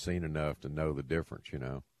enough and seen enough to know the difference,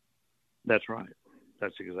 That's right.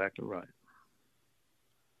 That's exactly right.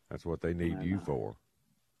 That's what they need you for.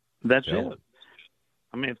 That's it.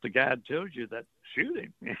 I mean, if the guide tells you that, shoot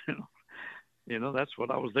him, that's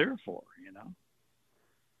what I was there for,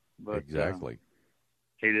 But exactly.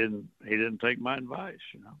 He didn't take my advice,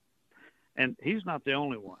 And he's not the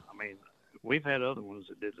only one. I mean, we've had other ones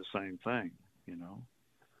that did the same thing,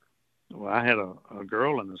 Well, I had a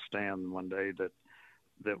girl in the stand one day that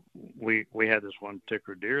we had this one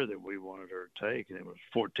particular deer that we wanted her to take, and it was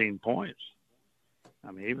 14 points.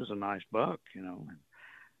 I mean, he was a nice buck,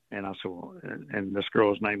 And I said, well, and this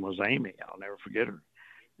girl's name was Amy. I'll never forget her.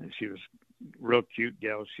 And she was a real cute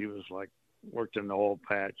gal. She was like worked in the oil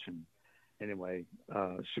patch. And anyway,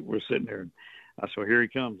 we're sitting there, and I said, well, "Here he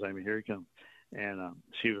comes, Amy. Here he comes." And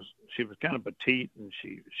she was kind of petite, and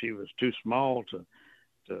she was too small to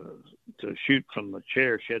shoot from the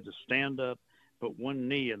chair. She had to stand up, put one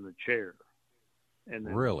knee in the chair, and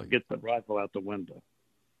then get the rifle out the window.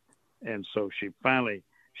 And so she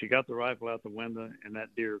got the rifle out the window, and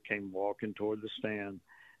that deer came walking toward the stand.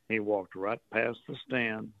 He walked right past the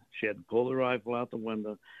stand. She had to pull the rifle out the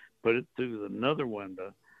window, put it through another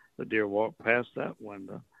window. The deer walked past that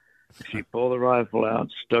window, She pulled the rifle out,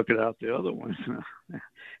 stuck it out the other window,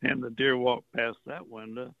 and the deer walked past that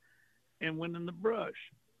window and went in the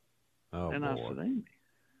brush. Oh, and boy. I said, Amy,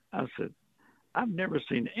 I've never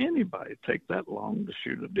seen anybody take that long to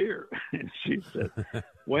shoot a deer. And she said,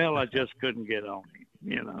 well, I just couldn't get on him,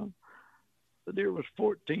 you know. The deer was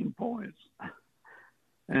 14 points.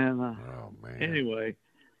 And oh, man. Anyway,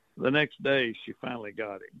 the next day she finally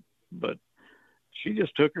got him. But she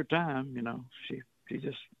just took her time, you know. She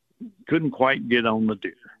just couldn't quite get on the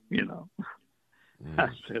deer, you know. I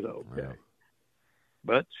said, okay. Right.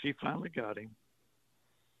 But she finally got him.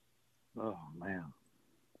 Oh, man.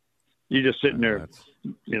 You're just sitting there,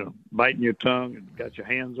 you know, biting your tongue and got your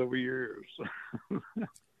hands over your ears.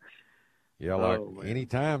 Yeah, like any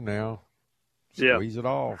time now. Squeeze it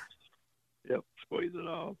off. Yep, squeeze it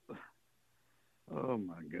off. Oh,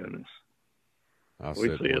 my goodness. I We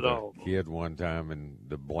said see with it a all. kid one time, and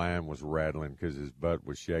the blind was rattling because his butt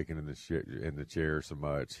was shaking in the chair so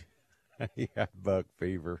much. He had buck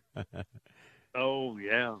fever. Oh,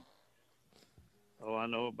 yeah. Oh, I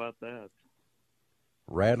know about that.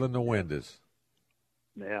 Rattling the windows.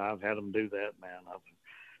 Yeah, I've had them do that, man.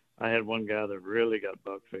 I had one guy that really got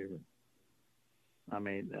buck fever. I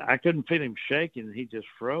mean, I couldn't feel him shaking. He just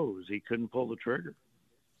froze. He couldn't pull the trigger.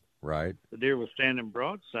 Right. The deer was standing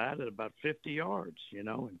broadside at about 50 yards, you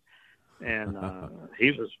know, and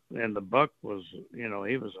the buck was, you know,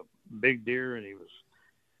 he was a big deer, and he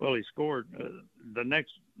scored the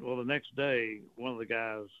next day. One of the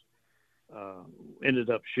guys ended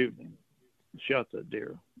up shooting him, shot the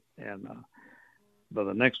deer, and but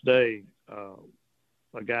the next day,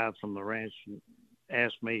 a guy from the ranch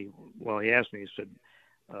asked me. Well, he asked me. He said,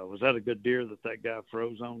 "Was that a good deer that guy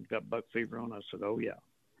froze on? Got buck fever on?" I said, "Oh yeah."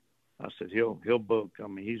 I said, "He'll book. I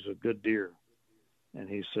mean, he's a good deer." And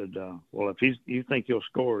he said, "Well, if you think he'll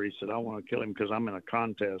score," he said, "I want to kill him because I'm in a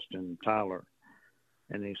contest in Tyler."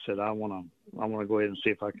 And he said, "I want to go ahead and see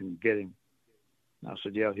if I can get him." I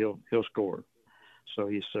said, "Yeah, he'll score." So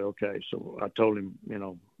he said, "Okay." So I told him, you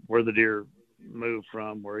know, where the deer moved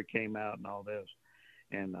from, where he came out, and all this.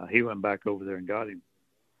 And he went back over there and got him.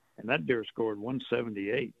 And that deer scored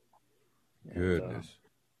 178. Goodness,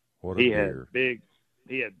 what a he deer!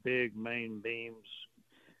 He had big main beams,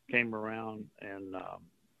 came around, and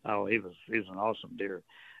he was an awesome deer.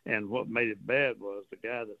 And what made it bad was the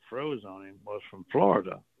guy that froze on him was from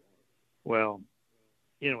Florida. Well,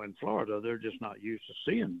 you know, in Florida, they're just not used to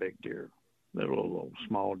seeing big deer. They're little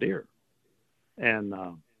small deer. And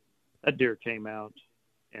that deer came out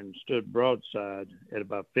and stood broadside at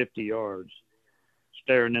about 50 yards,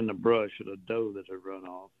 staring in the brush at a doe that had run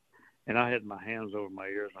off. And I had my hands over my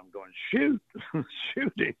ears. I'm going, shoot,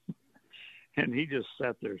 shoot him. And he just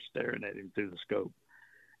sat there staring at him through the scope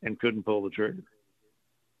and couldn't pull the trigger.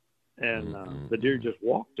 And the deer just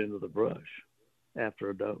walked into the brush after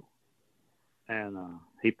a doe. And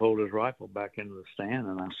he pulled his rifle back into the stand.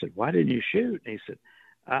 And I said, "Why didn't you shoot?" And he said,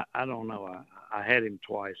 I don't know. I had him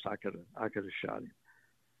twice. I could have shot him.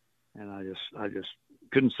 And I just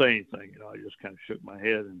couldn't say anything. You know, I just kind of shook my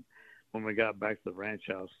head. And when we got back to the ranch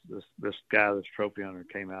house, this guy, this trophy hunter,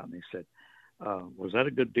 came out and he said, "Was that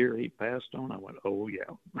a good deer he passed on?" I went, "Oh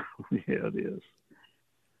yeah, yeah it is."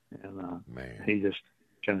 And man, he just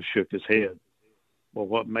kind of shook his head. Well,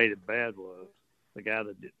 what made it bad was the guy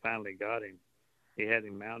that finally got him. He had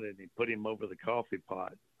him mounted and he put him over the coffee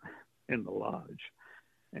pot in the lodge.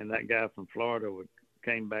 And that guy from Florida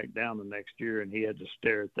came back down the next year and he had to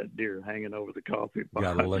stare at that deer hanging over the coffee pot.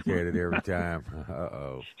 Got to look at it every time.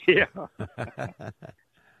 Uh-oh. Yeah.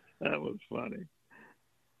 That was funny.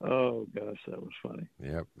 Oh, gosh, that was funny.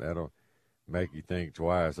 Yep, that'll make you think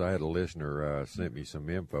twice. I had a listener sent me some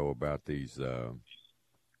info about these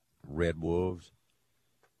red wolves.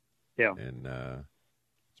 Yeah. And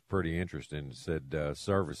it's pretty interesting. It said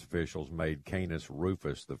service officials made Canis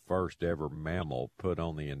rufus the first ever mammal put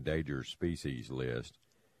on the endangered species list,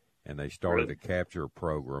 and they started a capture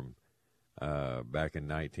program back in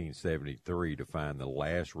 1973 to find the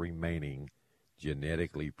last remaining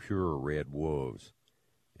genetically pure red wolves.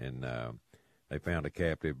 And they found a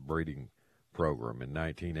captive breeding program. In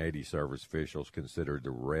 1980, service officials considered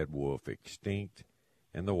the red wolf extinct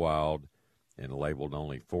in the wild and labeled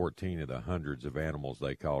only 14 of the hundreds of animals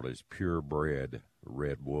they called as purebred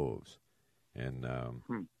red wolves. And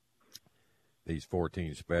these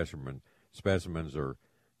 14 specimens are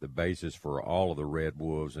the basis for all of the red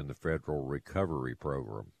wolves in the federal recovery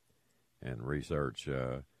program. And research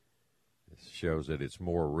shows that it's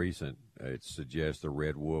more recent. It suggests the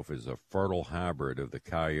red wolf is a fertile hybrid of the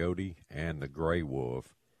coyote and the gray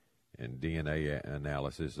wolf. And DNA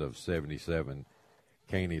analysis of 77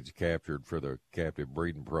 canids captured for the captive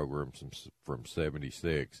breeding program from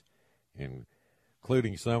 76,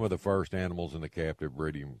 including some of the first animals in the captive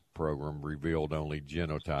breeding program, revealed only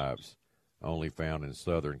genotypes only found in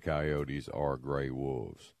southern coyotes or gray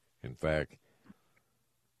wolves. In fact,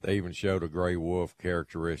 they even showed a gray wolf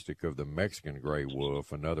characteristic of the Mexican gray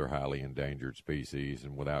wolf, another highly endangered species,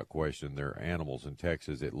 and without question, their animals in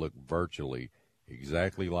Texas, it looked virtually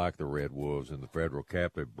exactly like the red wolves in the federal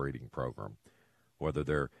captive breeding program. Whether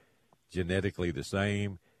they're genetically the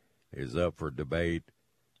same is up for debate.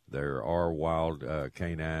 There are wild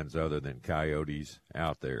canines other than coyotes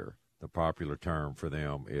out there. The popular term for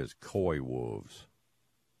them is coy wolves.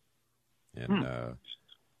 And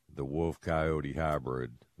the wolf-coyote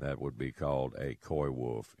hybrid, that would be called a coy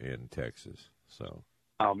wolf in Texas. So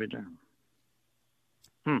I'll be darned.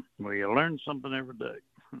 Well, you learn something every day.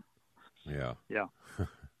 Yeah. Yeah.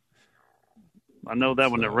 I know that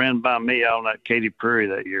one that ran by me out on that Katy Prairie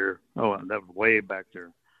that year. Oh, that was way back there.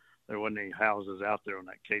 There wasn't any houses out there on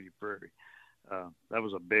that Katy Prairie. That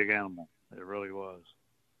was a big animal. It really was.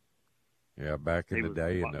 Yeah, back in the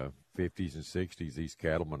day in the 50s and 60s, these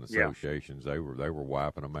cattlemen associations, they were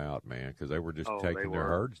wiping them out, man, because they were just taking their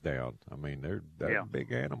herds down. I mean, they're a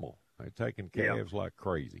big animal. They're taking calves like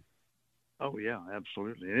crazy. Oh yeah,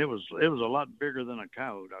 absolutely. And it was a lot bigger than a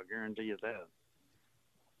coyote. I guarantee you that.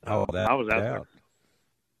 Oh, I was out there.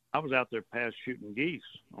 I was out there past shooting geese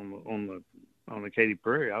on the Katy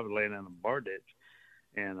Prairie. I was laying in a bar ditch,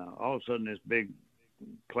 and all of a sudden this big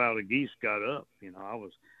cloud of geese got up. You know, I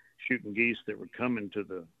was shooting geese that were coming to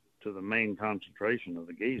the main concentration of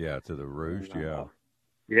the geese. Yeah, to the roost. And,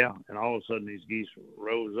 yeah, and all of a sudden these geese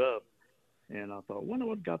rose up, and I thought, wonder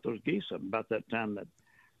what got those geese up. About that time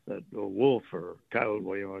that wolf or coyote,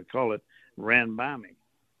 what you want to call it, ran by me,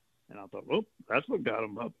 and I thought, well, that's what got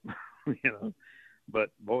him up, you know. But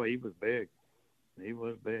boy, he was big. He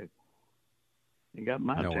was big. He got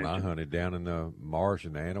my attention. When I hunted down in the marsh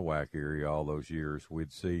in the Anahuac area all those years,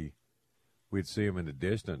 we'd see him in the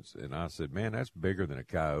distance, and I said, man, that's bigger than a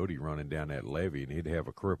coyote running down that levee, and he'd have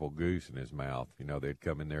a crippled goose in his mouth. You know, they'd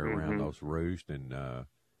come in there around those roosts and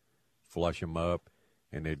flush them up,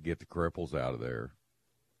 and they'd get the cripples out of there.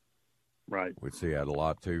 Right. We'd see that a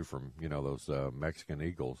lot, too, from, you know, those Mexican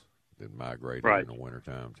eagles that migrate in the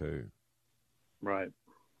wintertime, too. Right.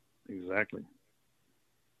 Exactly.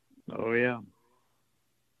 Oh, yeah.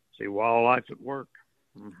 See wildlife at work.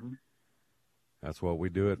 Mm-hmm. That's what we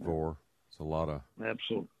do it for. It's a lot of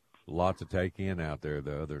lot to take in out there.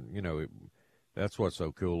 The other, you know, that's what's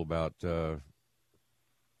so cool about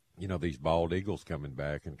you know, these bald eagles coming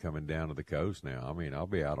back and coming down to the coast now. I mean, I'll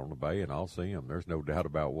be out on the bay and I'll see them. There's no doubt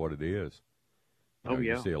about what it is. You know,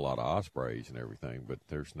 you see a lot of ospreys and everything, but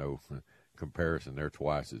there's no comparison. They're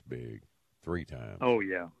twice as big, 3 times. Oh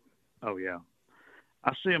yeah, oh yeah.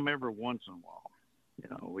 I see them every once in a while. You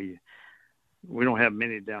know, we don't have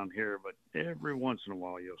many down here, but every once in a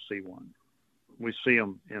while you'll see one. We see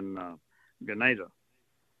them in Grenada.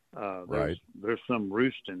 There's some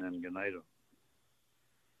roosting in Grenada.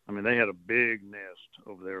 I mean, they had a big nest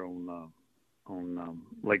over there on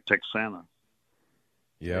Lake Texana.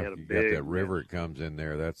 Yeah, you got that river that comes in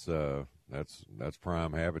there. That's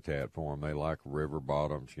prime habitat for them. They like river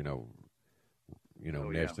bottoms, you know,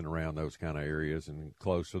 nesting around those kind of areas and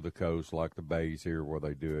close to the coast, like the bays here where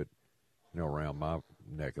they do it, you know, around my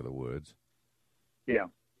neck of the woods. Yeah,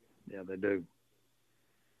 they do.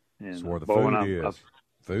 And that's where the food is.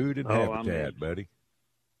 Food and habitat, buddy.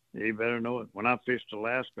 You better know it. When I fished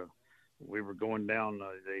Alaska, we were going down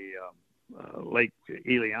the Lake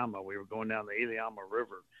Iliamna. We were going down the Iliamna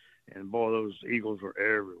River, and boy, those eagles were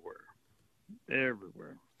everywhere.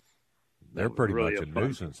 Everywhere. They're pretty much a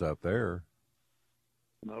nuisance up there.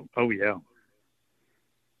 No, oh yeah.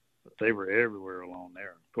 But they were everywhere along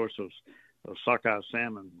there. Of course, those sockeye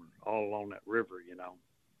salmon were all along that river, you know,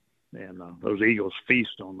 and those eagles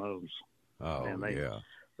feast on those. Oh, and yeah.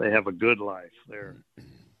 They have a good life there.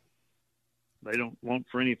 They don't want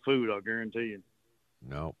for any food, I'll guarantee you.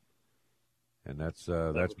 No. And that's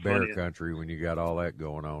bear country when you got all that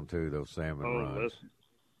going on too. Those salmon runs.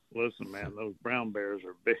 Listen, man, those brown bears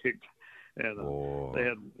are big, and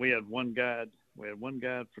we had one guide. We had one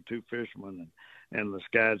guide for 2 fishermen, and this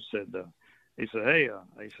guide said, he said, hey,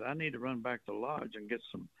 I need to run back to the lodge and get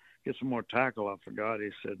some more tackle. I forgot.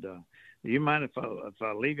 He said, do you mind if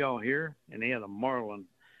I leave y'all here? And he had a Marlin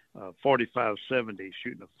 45-70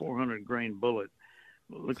 shooting a 400 grain bullet.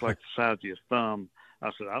 Looked like the size of your thumb.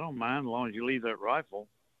 I said, I don't mind as long as you leave that rifle.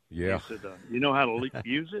 Yeah. He said, you know how to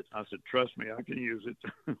use it? I said, trust me, I can use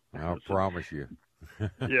it. I promise you.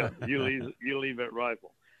 Yeah, you leave that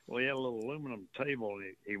rifle. Well, he had a little aluminum table,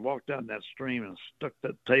 and he walked out in that stream and stuck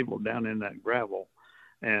that table down in that gravel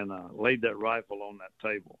and laid that rifle on that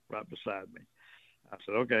table right beside me. I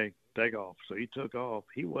said, okay, take off. So he took off.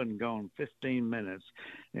 He wasn't gone 15 minutes,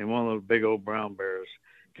 and one of those big old brown bears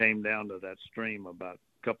came down to that stream about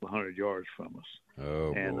a couple of 100 yards from us.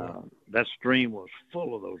 Oh, and boy. That stream was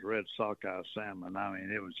full of those red sockeye salmon. I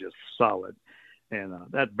mean, it was just solid. And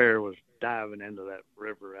that bear was diving into that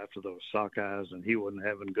river after those sockeyes, and he wasn't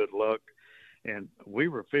having good luck. And we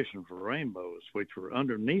were fishing for rainbows, which were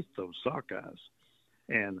underneath those sockeyes.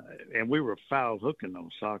 And we were foul hooking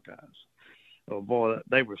those sockeyes. Oh, boy,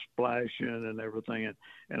 they were splashing and everything.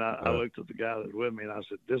 And I looked at the guy that was with me, and I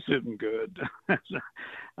said, this isn't good.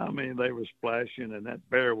 I mean, they were splashing, and that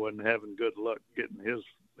bear wasn't having good luck getting his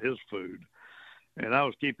food. And I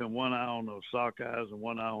was keeping one eye on those sockeyes and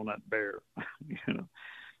one eye on that bear. You know,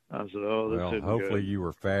 I said, oh, this isn't hopefully good. you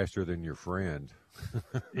were faster than your friend.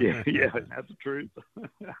 Yeah, that's the truth.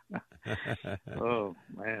 Oh,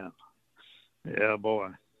 man. Yeah, boy.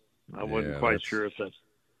 I wasn't quite sure if that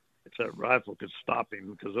rifle could stop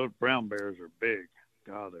him, because those brown bears are big.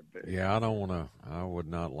 God, they're big. Yeah, I would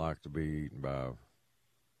not like to be eaten by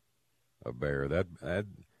a bear.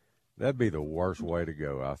 That'd be the worst way to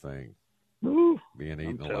go, I think. Ooh, being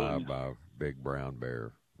eaten alive by a big brown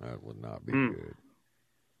bear. That would not be good.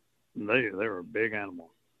 They're a big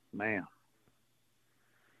animal, man.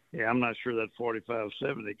 Yeah, I'm not sure that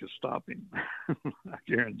 45-70 could stop him. I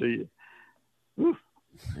guarantee you.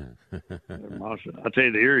 I tell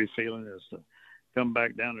you, the eerie feeling is to come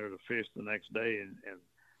back down there to fish the next day, and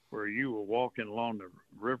where you were walking along the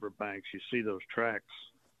river banks, you see those tracks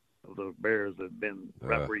of those bears that had been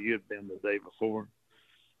right where you had been the day before.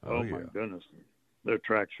 Oh my goodness, their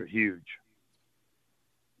tracks are huge.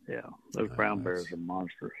 Yeah, those brown bears are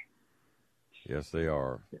monsters. Yes, they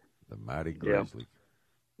are. The mighty grizzly.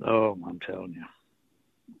 Yeah. Oh, I'm telling you,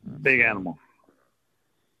 big animal.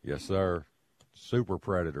 Yes, sir. Super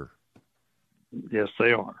predator. Yes,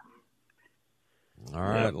 they are. All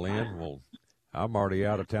right, Lynn. Well, I'm already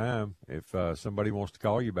out of time. If somebody wants to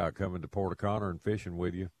call you about coming to Port O'Connor and fishing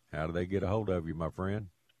with you, how do they get a hold of you, my friend?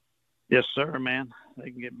 Yes, sir, man.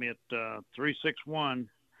 They can get me at 361-935-6833.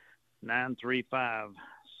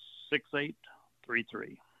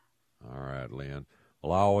 All right, Lynn.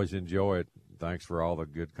 Well, I always enjoy it. Thanks for all the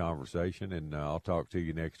good conversation, and I'll talk to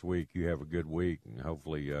you next week. You have a good week, and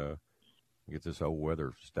hopefully get this whole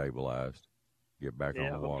weather stabilized, get back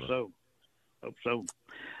on the water. Hope so.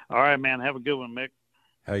 All right, man. Have a good one, Mick.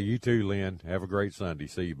 Hey, you too, Lynn. Have a great Sunday.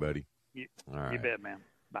 See you, buddy. All right. You bet, man.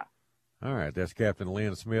 Bye. All right, that's Captain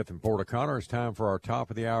Lynn Smith in Port O'Connor. It's time for our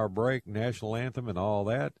top-of-the-hour break, national anthem, and all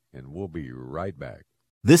that, and we'll be right back.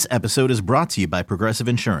 This episode is brought to you by Progressive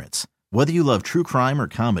Insurance. Whether you love true crime or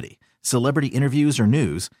comedy, celebrity interviews or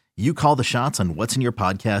news, you call the shots on what's in your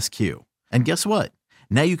podcast queue. And guess what?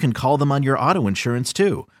 Now you can call them on your auto insurance,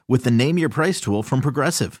 too, with the Name Your Price tool from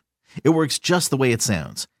Progressive. It works just the way it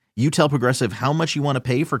sounds. You tell Progressive how much you want to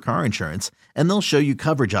pay for car insurance, and they'll show you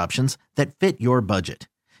coverage options that fit your budget.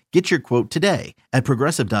 Get your quote today at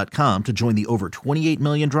Progressive.com to join the over 28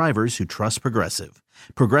 million drivers who trust Progressive.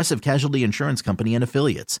 Progressive Casualty Insurance Company and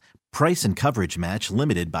Affiliates. Price and coverage match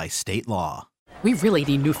limited by state law. We really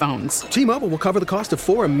need new phones. T-Mobile will cover the cost of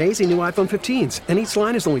 4 amazing new iPhone 15s, and each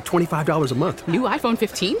line is only $25 a month. New iPhone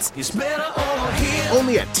 15s? It's better over here.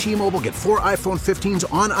 Only at T-Mobile, get 4 iPhone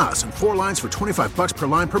 15s on us and 4 lines for $25 per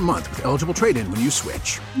line per month with eligible trade-in when you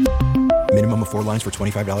switch. Minimum of 4 lines for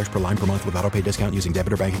 $25 per line per month with autopay discount using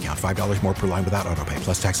debit or bank account. $5 more per line without autopay,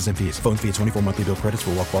 plus taxes and fees. Phone fee at 24 monthly bill credits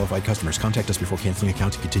for well-qualified customers. Contact us before canceling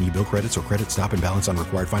account to continue bill credits or credit stop and balance on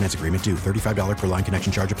required finance agreement due. $35 per line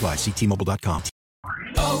connection charge applies. See T-Mobile.com.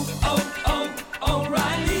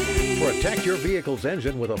 O'Reilly. Protect your vehicle's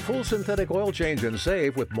engine with a full synthetic oil change and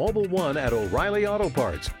save with Mobile One at O'Reilly Auto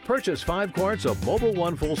Parts. Purchase 5 quarts of Mobile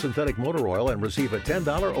One full synthetic motor oil and receive a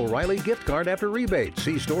 $10 O'Reilly gift card after rebate.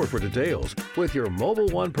 See store for details. With your Mobile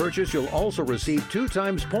One purchase, you'll also receive 2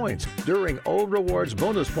 times points during Old Rewards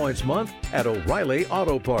Bonus Points Month at O'Reilly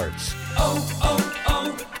Auto Parts.